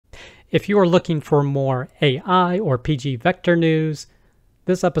If you are looking for more AI or PG vector news,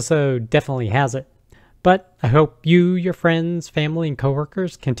 this episode definitely has it. But I hope you, your friends, family, and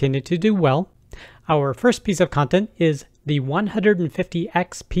coworkers continue to do well. Our first piece of content is the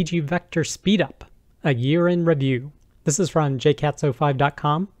 150x PG vector speedup, a year in review. This is from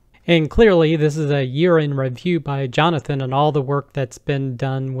jcats05.com. And clearly, this is a year in review by Jonathan and all the work that's been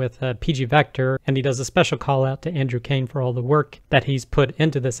done with PG Vector, and he does a special call out to Andrew Kane for all the work that he's put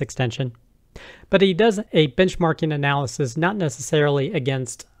into this extension. But he does a benchmarking analysis not necessarily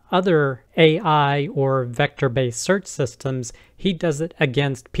against other AI or vector-based search systems. He does it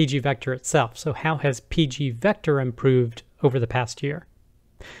against PG Vector itself. So how has PG Vector improved over the past year?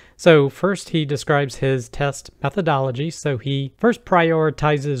 So first he describes his test methodology. So he first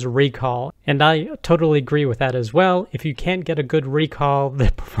prioritizes recall, and I totally agree with that as well. If you can't get a good recall,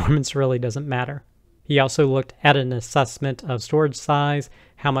 the performance really doesn't matter. He also looked at an assessment of storage size,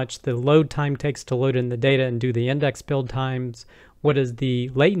 how much the load time takes to load in the data and do the index build times, what is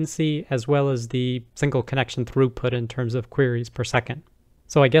the latency, as well as the single connection throughput in terms of queries per second.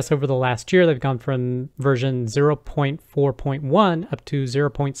 So I guess over the last year, they've gone from version 0.4.1 up to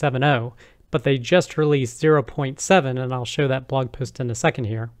 0.70, but they just released 0.7, and I'll show that blog post in a second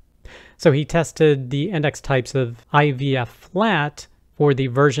here. So he tested the index types of IVF flat for the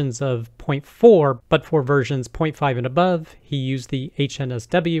versions of 0.4, but for versions 0.5 and above, he used the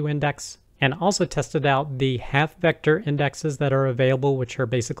HNSW index, and also tested out the half vector indexes that are available, which are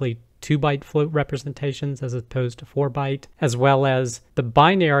basically 2-byte float representations as opposed to 4-byte, as well as the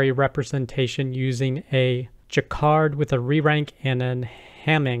binary representation using a Jacquard with a re-rank and an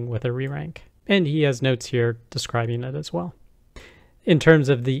Hamming with a re-rank. And he has notes here describing it as well. In terms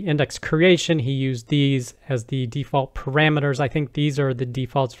of the index creation, he used these as the default parameters. I think these are the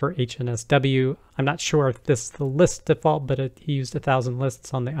defaults for HNSW. I'm not sure if this is the list default, but he used 1,000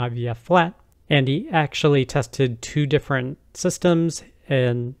 lists on the IVF flat. And he actually tested two different systems,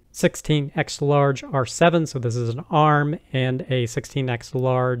 an 16x large R7, so this is an ARM, and a 16x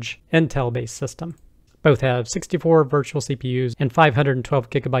large Intel-based system. Both have 64 virtual CPUs and 512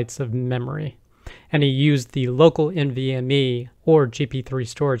 gigabytes of memory. And he used the local NVMe or GP3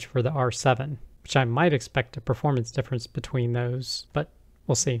 storage for the R7, which I might expect a performance difference between those, but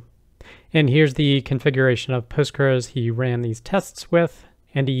we'll see. And here's the configuration of Postgres he ran these tests with,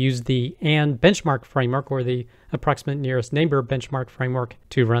 and he used the AND benchmark framework, or the approximate nearest neighbor benchmark framework,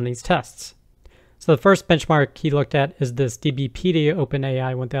 to run these tests. So the first benchmark he looked at is this dbpedia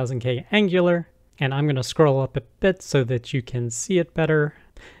OpenAI 1000K Angular, and I'm going to scroll up a bit so that you can see it better.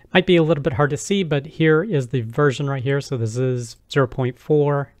 Might be a little bit hard to see, but here is the version right here. So this is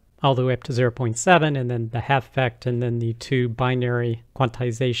 0.4 all the way up to 0.7, and then the half vect, and then the two binary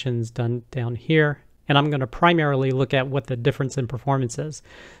quantizations done down here. And I'm going to primarily look at what the difference in performance is.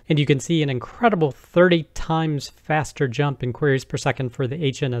 And you can see an incredible 30 times faster jump in queries per second for the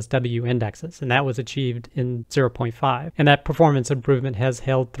HNSW indexes, and that was achieved in 0.5. And that performance improvement has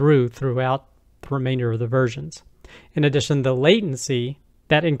held throughout the remainder of the versions. In addition, the latency,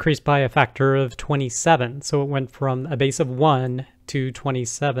 that increased by a factor of 27. So it went from a base of 1 to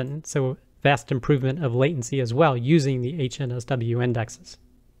 27. So vast improvement of latency as well using the HNSW indexes.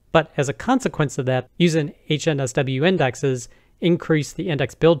 But as a consequence of that, using HNSW indexes increased the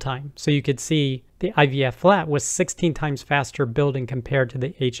index build time. So you could see the IVF flat was 16 times faster building compared to the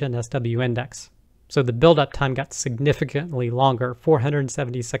HNSW index. So the build-up time got significantly longer,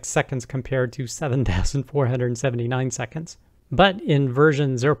 476 seconds compared to 7,479 seconds. But in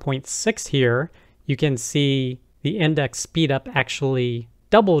version 0.6 here, you can see the index speedup actually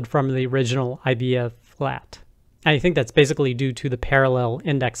doubled from the original IVF flat. I think that's basically due to the parallel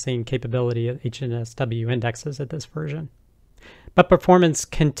indexing capability of HNSW indexes at this version. But performance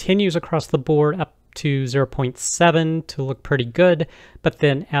continues across the board up to 0.7 to look pretty good. But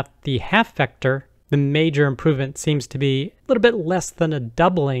then at the half vector, the major improvement seems to be a little bit less than a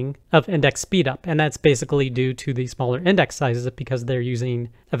doubling of index speedup. And that's basically due to the smaller index sizes because they're using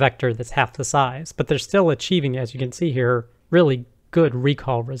a vector that's half the size. But they're still achieving, as you can see here, really good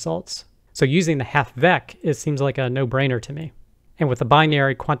recall results. So using the half vec, it seems like a no-brainer to me. And with the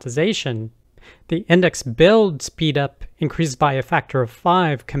binary quantization, the index build speedup increased by a factor of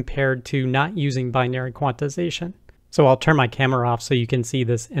 5 compared to not using binary quantization. So I'll turn my camera off so you can see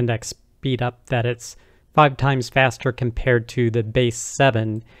this index speedup, that it's 5 times faster compared to the base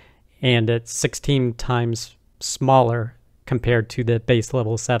 7, and it's 16 times smaller compared to the base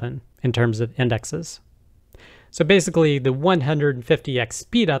level 7 in terms of indexes. So basically the 150x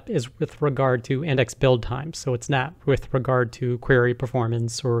speedup is with regard to index build time, so it's not with regard to query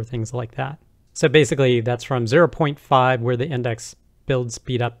performance or things like that. So basically that's from 0.5 where the index build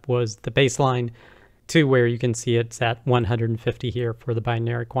speed up was the baseline, to where you can see it's at 150 here for the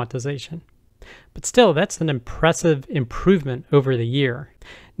binary quantization. But still, that's an impressive improvement over the year.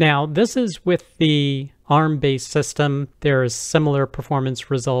 Now, this is with the ARM-based system. There's similar performance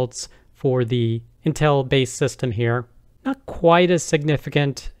results for the Intel-based system here. Not quite as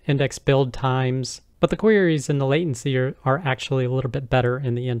significant index build times, but the queries and the latency are actually a little bit better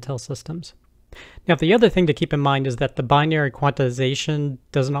in the Intel systems. Now, the other thing to keep in mind is that the binary quantization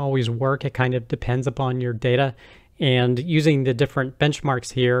doesn't always work. It kind of depends upon your data. And using the different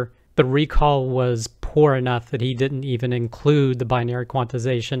benchmarks here, the recall was poor enough that he didn't even include the binary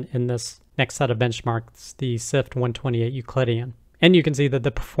quantization in this next set of benchmarks, the SIFT 128 Euclidean. And you can see that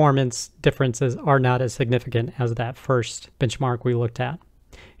the performance differences are not as significant as that first benchmark we looked at.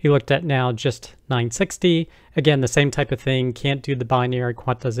 He looked at now just 960. Again, the same type of thing, can't do the binary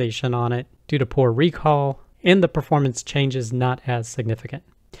quantization on it due to poor recall, and the performance change is not as significant.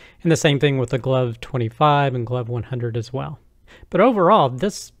 And the same thing with the Glove 25 and Glove 100 as well. But overall,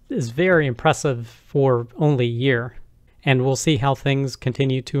 this is very impressive for only a year, and we'll see how things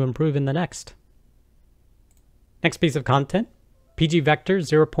continue to improve in the next. Next piece of content, PGVector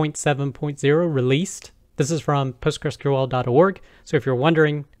 0.7.0 released. This is from PostgreSQL.org. So if you're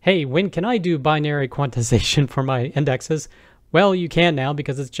wondering, hey, when can I do binary quantization for my indexes? Well, you can now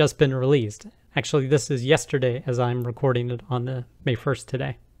because it's just been released. Actually, this is yesterday as I'm recording it on the May 1st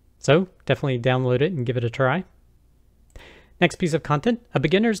today. So definitely download it and give it a try. Next piece of content, a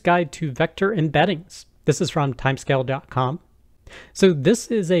beginner's guide to vector embeddings. This is from timescale.com. So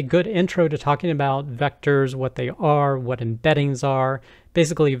this is a good intro to talking about vectors, what they are, what embeddings are.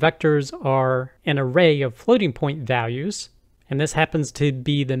 Basically, vectors are an array of floating point values, and this happens to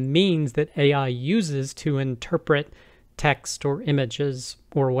be the means that AI uses to interpret text or images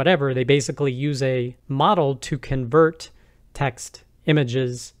or whatever. They basically use a model to convert text,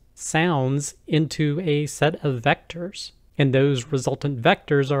 images, sounds into a set of vectors, and those resultant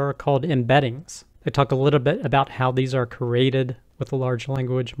vectors are called embeddings. They talk a little bit about how these are created with the large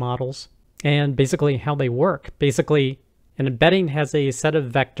language models and basically how they work. Basically, an embedding has a set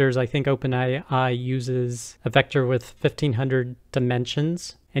of vectors. I think OpenAI uses a vector with 1,500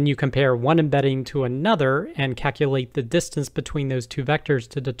 dimensions, and you compare one embedding to another and calculate the distance between those two vectors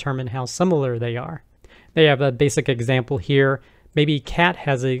to determine how similar they are. They have a basic example here. Maybe cat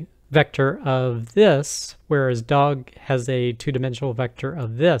has a vector of this, whereas dog has a two-dimensional vector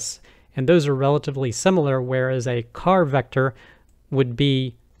of this. And those are relatively similar, whereas a car vector would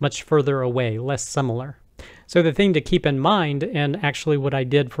be much further away, less similar. So the thing to keep in mind, and actually what I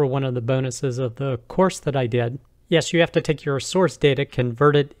did for one of the bonuses of the course that I did, yes, you have to take your source data,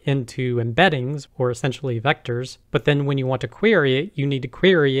 convert it into embeddings, or essentially vectors, but then when you want to query it, you need to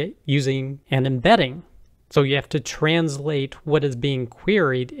query it using an embedding. So you have to translate what is being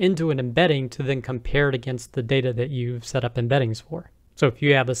queried into an embedding to then compare it against the data that you've set up embeddings for. So if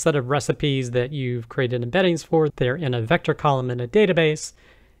you have a set of recipes that you've created embeddings for, they're in a vector column in a database.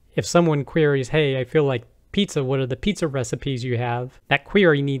 If someone queries, hey, I feel like pizza, what are the pizza recipes you have? That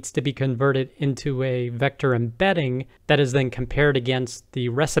query needs to be converted into a vector embedding that is then compared against the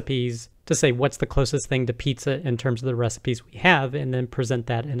recipes to say what's the closest thing to pizza in terms of the recipes we have, and then present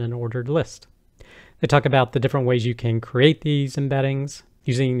that in an ordered list. They talk about the different ways you can create these embeddings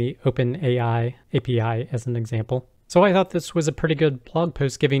using the OpenAI API as an example. So I thought this was a pretty good blog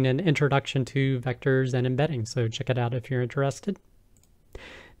post giving an introduction to vectors and embeddings, so check it out if you're interested.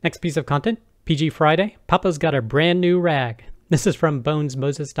 Next piece of content, PG Phriday. Papa's got a brand new RAG. This is from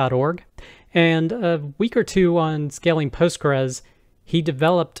bonesmoses.org. And a week or two on Scaling Postgres, he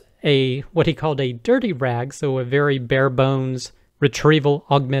developed what he called a dirty RAG, so a very bare bones Retrieval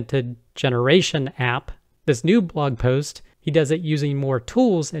Augmented Generation app. This new blog post, he does it using more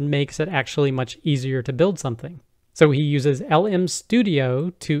tools and makes it actually much easier to build something. So he uses LM Studio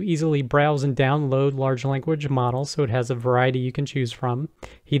to easily browse and download large language models, so it has a variety you can choose from.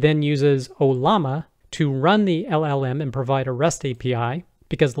 He then uses Ollama to run the LLM and provide a REST API,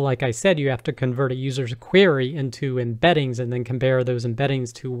 because like I said, you have to convert a user's query into embeddings and then compare those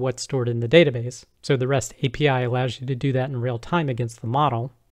embeddings to what's stored in the database. So the REST API allows you to do that in real time against the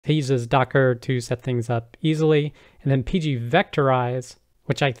model. He uses Docker to set things up easily, and then PGVectorize,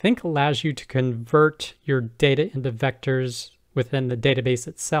 which I think allows you to convert your data into vectors within the database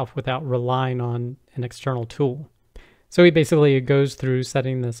itself without relying on an external tool. So he basically goes through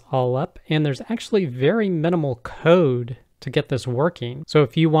setting this all up, and there's actually very minimal code to get this working. So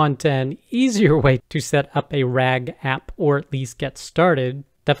if you want an easier way to set up a RAG app, or at least get started,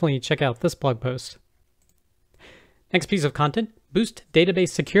 definitely check out this blog post. Next piece of content, boost database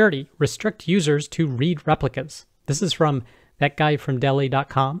security, restrict users to read replicas. This is from that guy from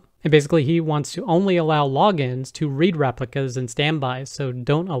Delhi.com. And basically he wants to only allow logins to read replicas and standbys, so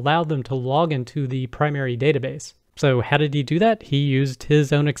don't allow them to log into the primary database. So how did he do that? He used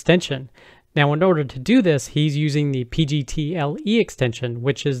his own extension. Now, in order to do this, he's using the PGTLE extension,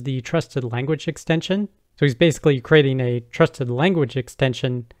 which is the trusted language extension. So he's basically creating a trusted language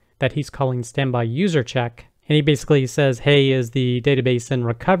extension that he's calling standby user check. And he basically says, hey, is the database in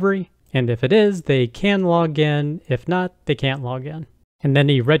recovery? And if it is, they can log in. If not, they can't log in. And then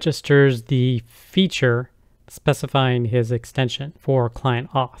he registers the feature specifying his extension for client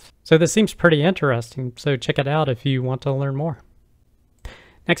auth. So this seems pretty interesting, so check it out if you want to learn more.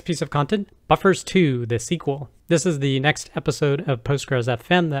 Next piece of content, Buffers 2, the sequel. This is the next episode of Postgres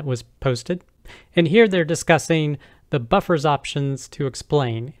FM that was posted. And here they're discussing the buffers options to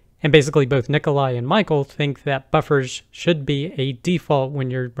explain. And basically both Nikolai and Michael think that buffers should be a default when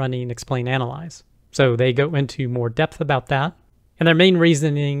you're running explain analyze. So they go into more depth about that. And their main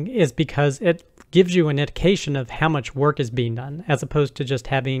reasoning is because it gives you an indication of how much work is being done, as opposed to just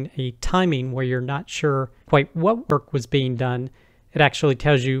having a timing where you're not sure quite what work was being done. It actually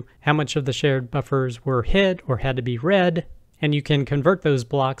tells you how much of the shared buffers were hit or had to be read, and you can convert those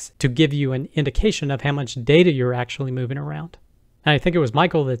blocks to give you an indication of how much data you're actually moving around. And I think it was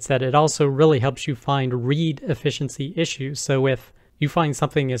Michael that said it also really helps you find read efficiency issues. So if you find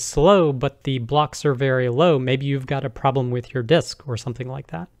something is slow, but the blocks are very low, maybe you've got a problem with your disk or something like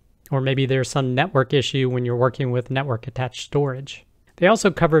that. Or maybe there's some network issue when you're working with network attached storage. They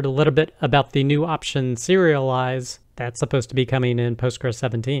also covered a little bit about the new option serialize that's supposed to be coming in Postgres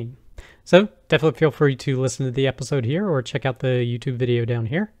 17. So definitely feel free to listen to the episode here or check out the YouTube video down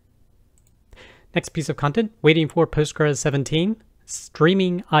here. Next piece of content, waiting for Postgres 17,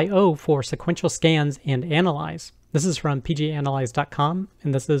 streaming I/O for sequential scans and analyze. This is from pganalyze.com,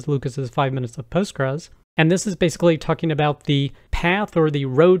 and this is Lucas's 5 minutes of Postgres. And this is basically talking about the path or the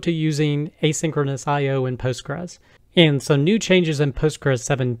road to using asynchronous I/O in Postgres. And some new changes in Postgres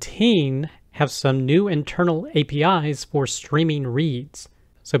 17 have some new internal APIs for streaming reads.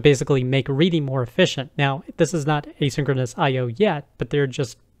 So basically make reading more efficient. Now, this is not asynchronous I/O yet, but they're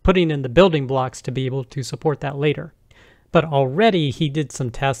just putting in the building blocks to be able to support that later. But already he did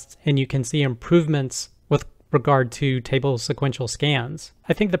some tests, and you can see improvements with regard to table sequential scans.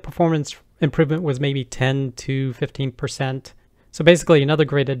 I think the performance improvement was maybe 10 to 15%. So basically another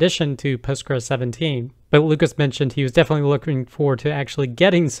great addition to Postgres 17. But Lucas mentioned he was definitely looking forward to actually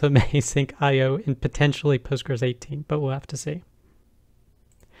getting some async I/O in potentially Postgres 18, but we'll have to see.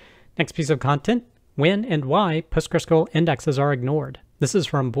 Next piece of content, when and why PostgreSQL indexes are ignored. This is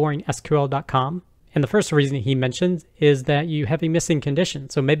from boringsql.com. And the first reason he mentions is that you have a missing condition.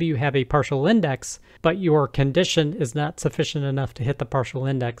 So maybe you have a partial index, but your condition is not sufficient enough to hit the partial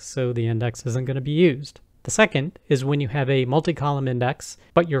index, so the index isn't going to be used. The second is when you have a multi-column index,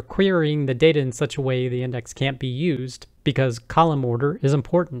 but you're querying the data in such a way the index can't be used because column order is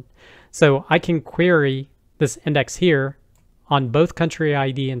important. So I can query this index here on both country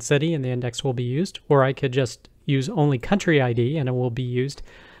ID and city, and the index will be used, or I could just use only country ID and it will be used.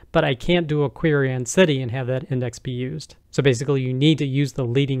 But I can't do a query on city and have that index be used. So basically you need to use the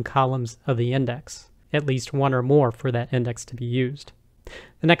leading columns of the index, at least one or more for that index to be used.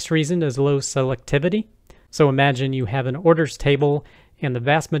 The next reason is low selectivity. So imagine you have an orders table and the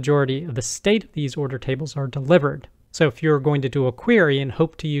vast majority of the state of these order tables are delivered. So if you're going to do a query and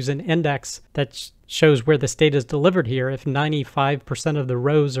hope to use an index that shows where the state is delivered here, if 95% of the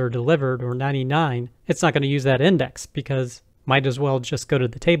rows are delivered or 99, it's not going to use that index because might as well just go to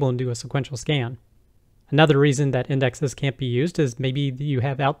the table and do a sequential scan. Another reason that indexes can't be used is maybe you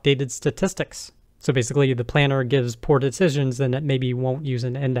have outdated statistics. So basically the planner gives poor decisions and it maybe won't use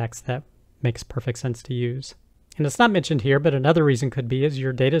an index that makes perfect sense to use. And it's not mentioned here, but another reason could be is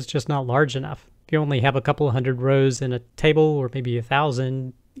your data is just not large enough. If you only have a couple of hundred rows in a table or maybe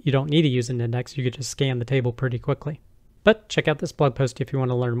 1,000, you don't need to use an index. You could just scan the table pretty quickly. But check out this blog post if you want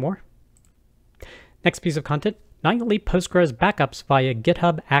to learn more. Next piece of content, nightly Postgres backups via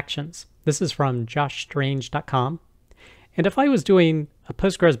GitHub Actions. This is from joshstrange.com. And if I was doing a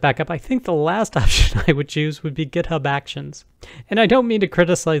Postgres backup, I think the last option I would choose would be GitHub Actions. And I don't mean to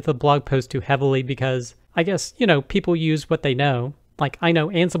criticize the blog post too heavily because I guess, people use what they know. Like I know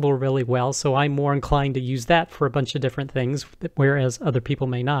Ansible really well, so I'm more inclined to use that for a bunch of different things, whereas other people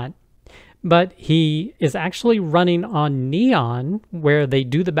may not. But he is actually running on Neon where they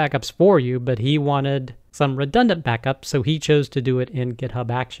do the backups for you, but he wanted some redundant backup, so he chose to do it in GitHub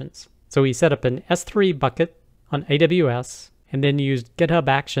Actions. So he set up an S3 bucket on AWS and then used GitHub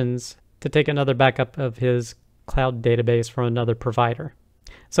Actions to take another backup of his cloud database from another provider.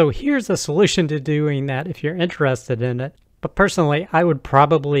 So here's a solution to doing that if you're interested in it. But personally, I would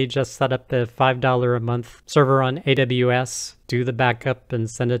probably just set up the $5 a month server on AWS, do the backup and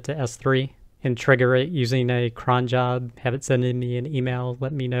send it to S3, and trigger it using a cron job, have it send me an email,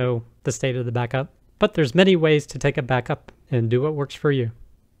 let me know the state of the backup. But there's many ways to take a backup and do what works for you.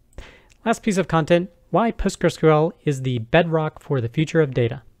 Last piece of content, why PostgreSQL is the bedrock for the future of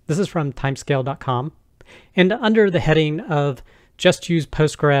data. This is from timescale.com. And under the heading of just use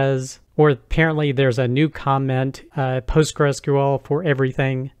Postgres, or apparently there's a new comment, PostgreSQL for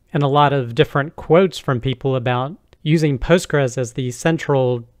everything, and a lot of different quotes from people about using Postgres as the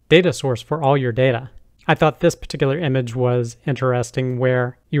central data source for all your data. I thought this particular image was interesting,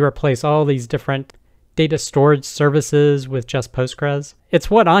 where you replace all these different data storage services with just Postgres.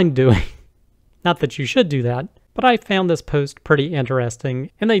 It's what I'm doing. Not that you should do that, but I found this post pretty interesting,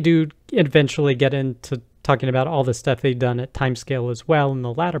 and they do eventually get into talking about all the stuff they've done at Timescale as well in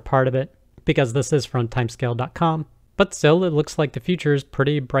the latter part of it, because this is from timescale.com. But still, it looks like the future is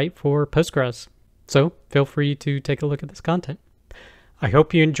pretty bright for Postgres. So feel free to take a look at this content. I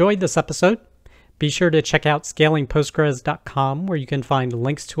hope you enjoyed this episode. Be sure to check out scalingpostgres.com, where you can find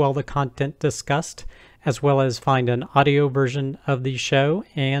links to all the content discussed, as well as find an audio version of the show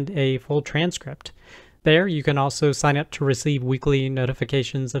and a full transcript. There, you can also sign up to receive weekly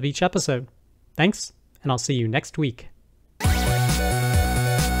notifications of each episode. Thanks, and I'll see you next week.